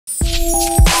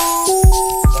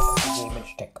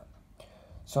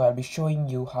So I'll be showing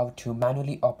you how to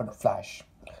manually open flash.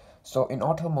 So in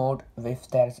auto mode, if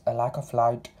there's a lack of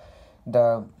light,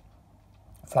 the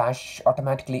flash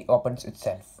automatically opens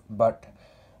itself. But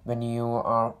when you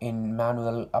are in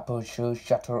manual aperture,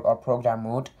 shutter or program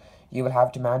mode, you will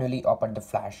have to manually open the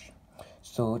flash.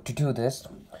 So to do this,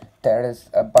 there is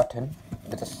a button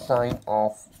with a sign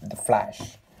of the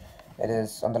flash. It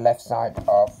is on the left side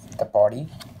of the body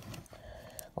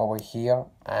over here,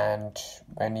 and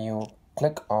when you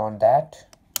click on that,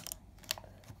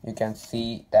 you can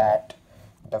see that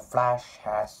the flash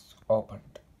has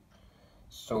opened.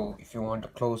 So if you want to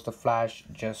close the flash,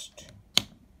 just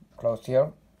close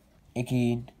here,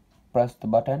 again press the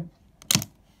button,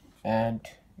 and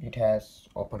it has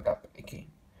opened up again.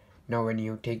 Now when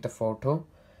you take the photo,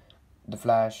 the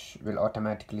flash will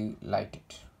automatically light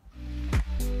it.